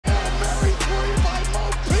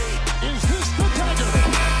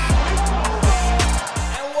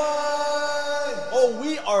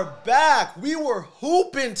are back. We were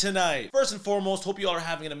hooping tonight. First and foremost, hope you all are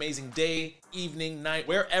having an amazing day, evening, night,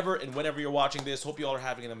 wherever and whenever you're watching this. Hope you all are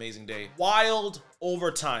having an amazing day. Wild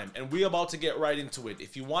overtime, and we're about to get right into it.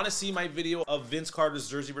 If you want to see my video of Vince Carter's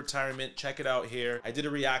jersey retirement, check it out here. I did a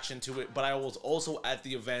reaction to it, but I was also at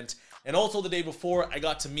the event, and also the day before I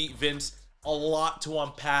got to meet Vince. A lot to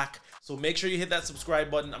unpack, so make sure you hit that subscribe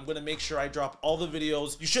button. I'm gonna make sure I drop all the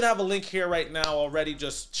videos. You should have a link here right now already,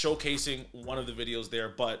 just showcasing one of the videos there,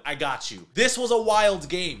 but I got you. This was a wild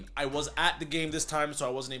game. I was at the game this time, so I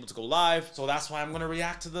wasn't able to go live, so that's why I'm gonna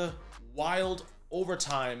react to the wild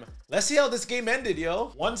overtime. Let's see how this game ended, yo.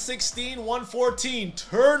 116, 114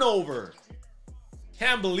 turnover.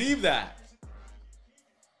 Can't believe that.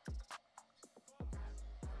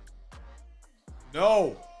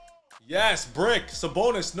 No. Yes, brick.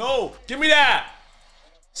 Sabonis, no. Give me that.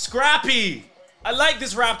 Scrappy. I like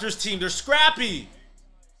this Raptors team. They're scrappy.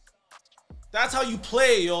 That's how you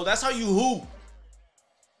play, yo. That's how you hoop.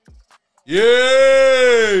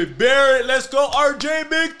 Yay! Barrett, let's go. RJ,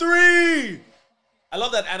 big three. I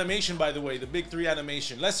love that animation, by the way. The big three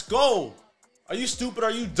animation. Let's go. Are you stupid?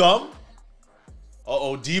 Are you dumb?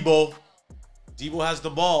 Uh-oh, Debo. Debo has the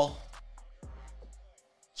ball.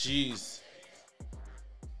 Jeez.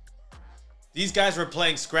 These guys were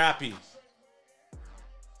playing scrappy.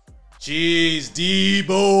 Jeez,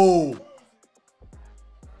 Debo.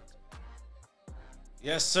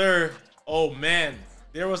 Yes, sir. Oh, man.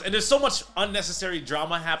 There's so much unnecessary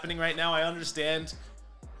drama happening right now. I understand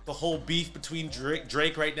the whole beef between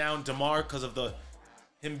Drake right now and DeMar because of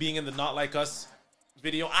him being in the Not Like Us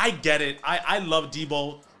video. I get it. I love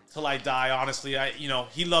Debo till I die, honestly.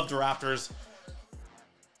 He loved the Raptors.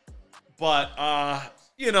 But,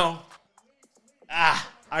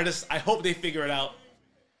 I hope they figure it out.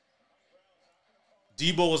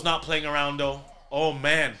 Debo was not playing around, though. Oh,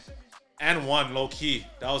 man. And one, low-key.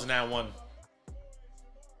 That was an and one.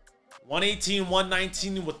 118,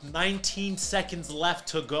 119 with 19 seconds left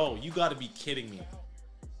to go. You got to be kidding me.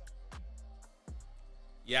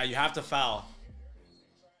 Yeah, you have to foul.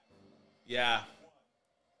 Yeah.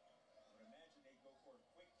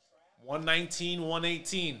 119,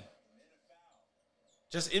 118.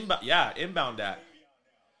 Just inbound. Yeah, inbound that.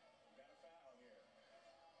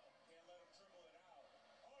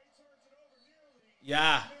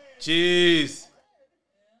 Yeah. Jeez.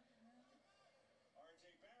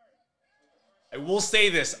 I will say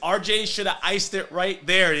this. RJ should have iced it right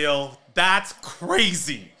there, yo. That's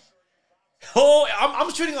crazy. Oh,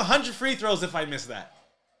 I'm shooting 100 free throws if I miss that.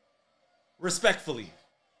 Respectfully.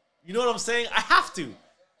 You know what I'm saying? I have to.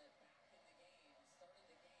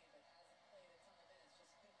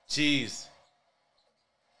 Jeez.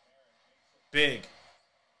 Big.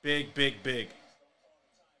 Big, big, big.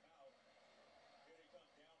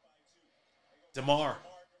 DeMar.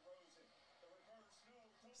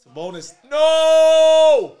 Sabonis.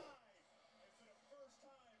 No!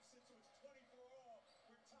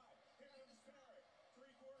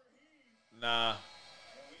 Nah.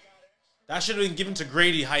 That should have been given to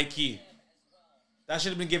Grady, high key. That should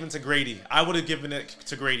have been given to Grady. I would have given it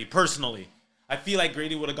to Grady, personally. I feel like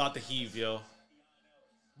Grady would have got the heave, yo.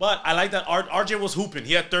 But I like that RJ was hooping.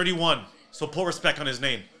 He had 31. So put respect on his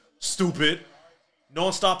name. Stupid. No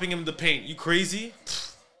one stopping him in the paint. You crazy?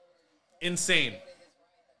 Pfft. Insane.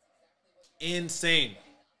 Insane.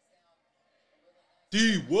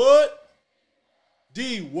 D what?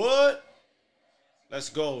 D what? Let's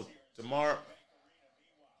go. DeMar.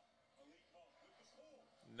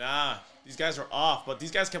 Nah. These guys are off, but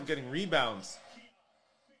these guys kept getting rebounds.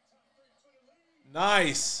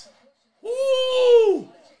 Nice. Woo!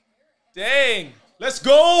 Dang. Let's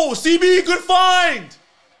go. CB, good find.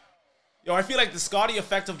 Yo, I feel like the Scotty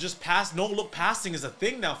effect of just no-look passing is a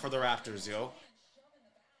thing now for the Raptors, yo.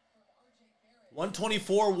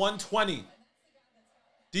 124, 120.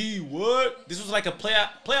 D what? This was like a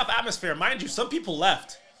playoff atmosphere. Mind you, some people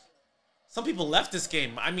left. Some people left this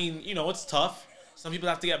game. I mean, it's tough. Some people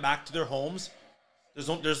have to get back to their homes. There's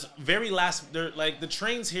like the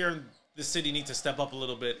trains here in the city need to step up a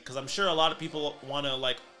little bit because I'm sure a lot of people want to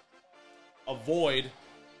like avoid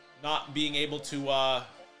not being able to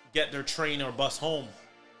get their train or bus home.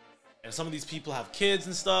 And some of these people have kids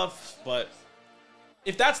and stuff, but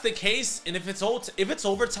if that's the case, and if it's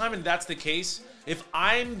overtime and that's the case, if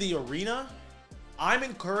I'm the arena, I'm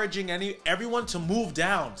encouraging everyone to move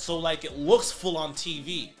down so like it looks full on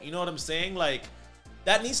TV. You know what I'm saying? Like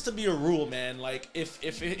that needs to be a rule, man. Like if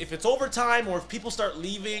it's overtime or if people start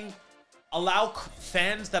leaving, allow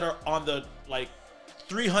fans that are on the like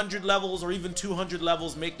 300 levels or even 200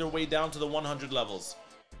 levels make their way down to the 100 levels.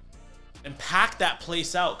 and pack that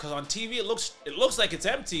place out. Because on TV it looks like it's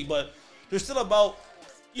empty, but there's still about,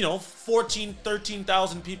 you know,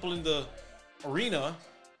 13,000 people in the arena.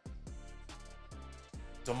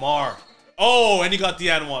 DeMar. Oh, and he got the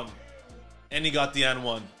N1. And he got the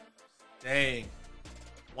N1. Dang.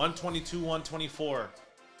 122, 124.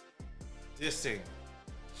 Dissing.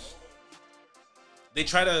 They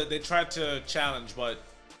tried to challenge, but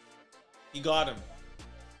he got him.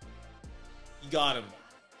 He got him.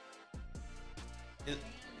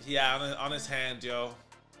 Yeah, on his hand, yo.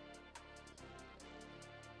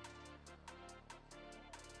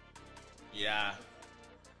 Yeah.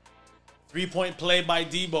 3-point play by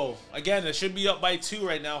Debo. Again, it should be up by 2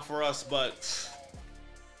 right now for us, but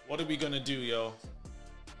what are we gonna do, yo?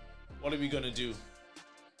 What are we gonna do?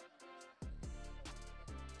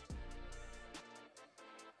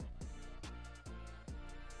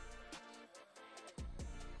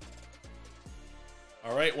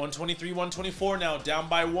 All right, 123, 124 now, down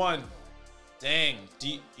by 1. Dang,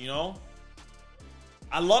 you know?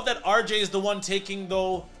 I love that RJ is the one taking,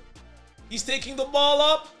 though. He's taking the ball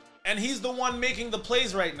up, and he's the one making the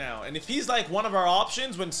plays right now. And if he's like one of our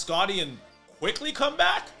options when Scotty and Quickly come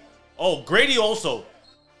back. Oh, Grady also.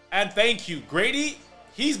 And thank you. Grady,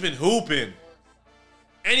 he's been hooping.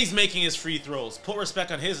 And he's making his free throws. Put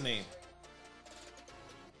respect on his name.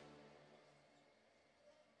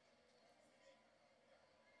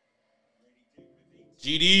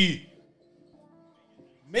 GD.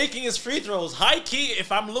 Making his free throws. High key,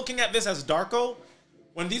 if I'm looking at this as Darko,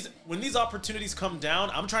 when these opportunities come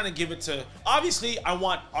down, I'm trying to give it to... Obviously, I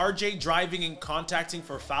want RJ driving and contacting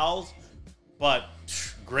for fouls. But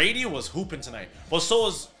Grady was hooping tonight. But so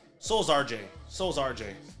is RJ. So is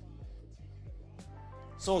RJ.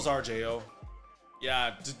 So is RJ, yo.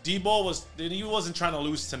 Yeah, Debo he wasn't trying to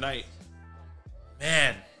lose tonight.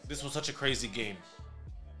 Man, this was such a crazy game.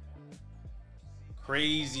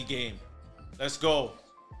 Crazy game. Let's go.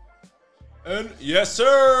 And yes,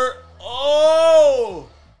 sir. Oh.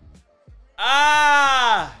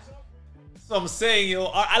 Ah. That's what I'm saying,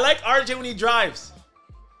 yo. I like RJ when he drives.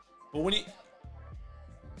 But when he...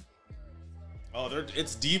 Oh,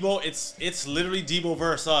 it's Debo. It's literally Debo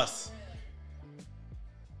versus us.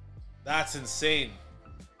 That's insane.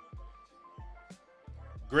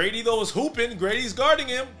 Grady, though, was hooping. Grady's guarding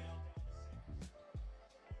him.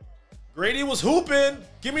 Grady was hooping.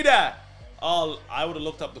 Give me that. Oh, I would have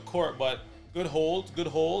looked up the court, but good hold. Good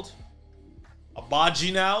hold.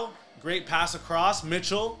 Abaji now. Great pass across.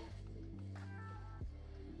 Mitchell.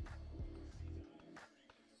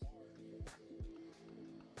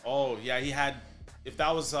 Oh, yeah, he had... If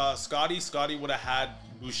that was Scotty would have had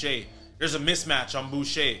Boucher. There's a mismatch on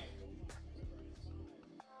Boucher.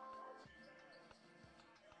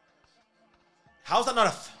 How's that not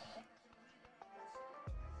a...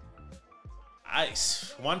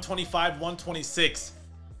 Ice. 125, 126.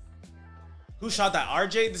 Who shot that?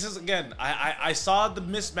 RJ? This is, again, I saw the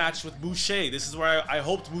mismatch with Boucher. This is where I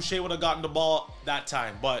hoped Boucher would have gotten the ball that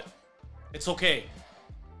time, but it's okay.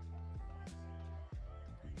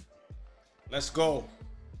 Let's go.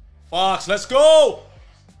 Fox, let's go!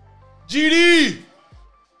 GD!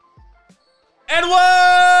 And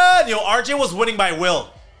one! Yo, RJ was winning by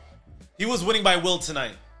will. He was winning by will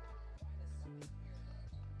tonight.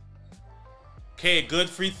 Okay, good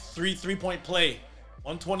three-point play.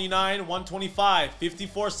 129, 125,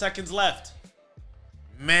 54 seconds left.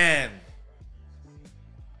 Man.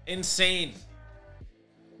 Insane.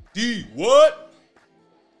 D, what?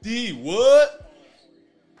 D, what?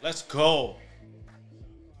 Let's go.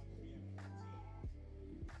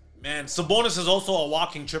 Man, Sabonis is also a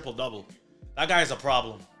walking triple-double. That guy is a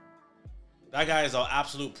problem. That guy is an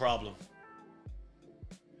absolute problem.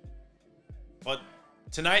 But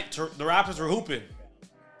tonight, the Raptors were hooping.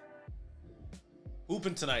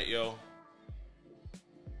 Hooping tonight, yo.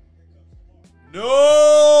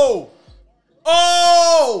 No!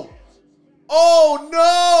 Oh! Oh,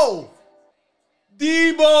 no!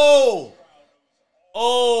 Debo!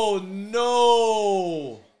 Oh,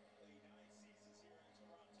 no!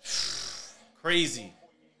 Crazy.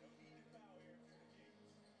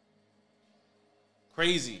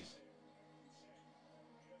 Crazy.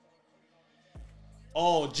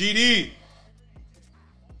 Oh, GD.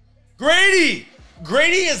 Grady!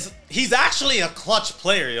 He's actually a clutch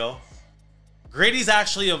player, yo. Grady's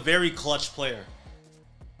actually a very clutch player.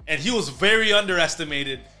 And he was very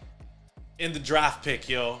underestimated in the draft pick,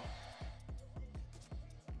 yo.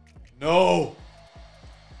 No.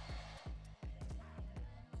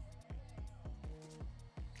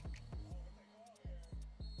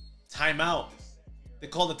 Timeout. They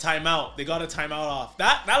called a timeout. They got a timeout off.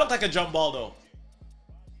 That looked like a jump ball, though.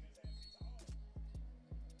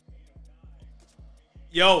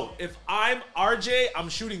 Yo, if I'm RJ, I'm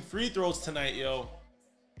shooting free throws tonight, yo.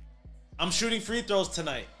 I'm shooting free throws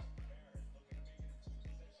tonight.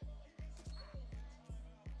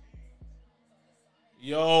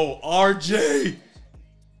 Yo, RJ.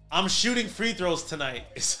 I'm shooting free throws tonight.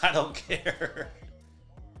 I don't care.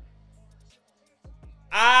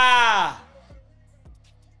 Ah.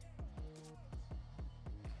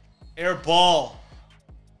 Air ball.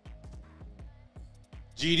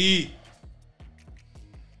 GD.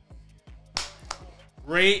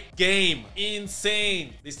 Great game.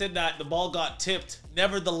 Insane. They said that the ball got tipped.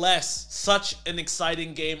 Nevertheless, such an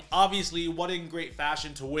exciting game. Obviously, what in great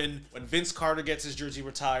fashion to win when Vince Carter gets his jersey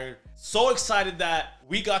retired. So excited that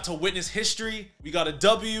we got to witness history. We got a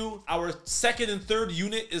W. Our second and third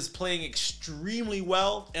unit is playing extremely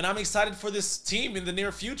well. And I'm excited for this team in the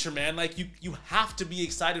near future, man. Like, you have to be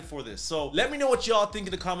excited for this. So let me know what y'all think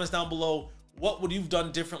in the comments down below. What would you have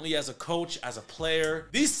done differently as a coach, as a player?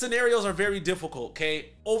 These scenarios are very difficult, okay?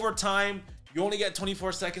 Over time, you only get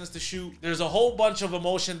 24 seconds to shoot. There's a whole bunch of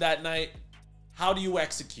emotion that night. How do you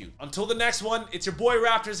execute? Until the next one, it's your boy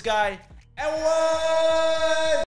Raptors guy. And what?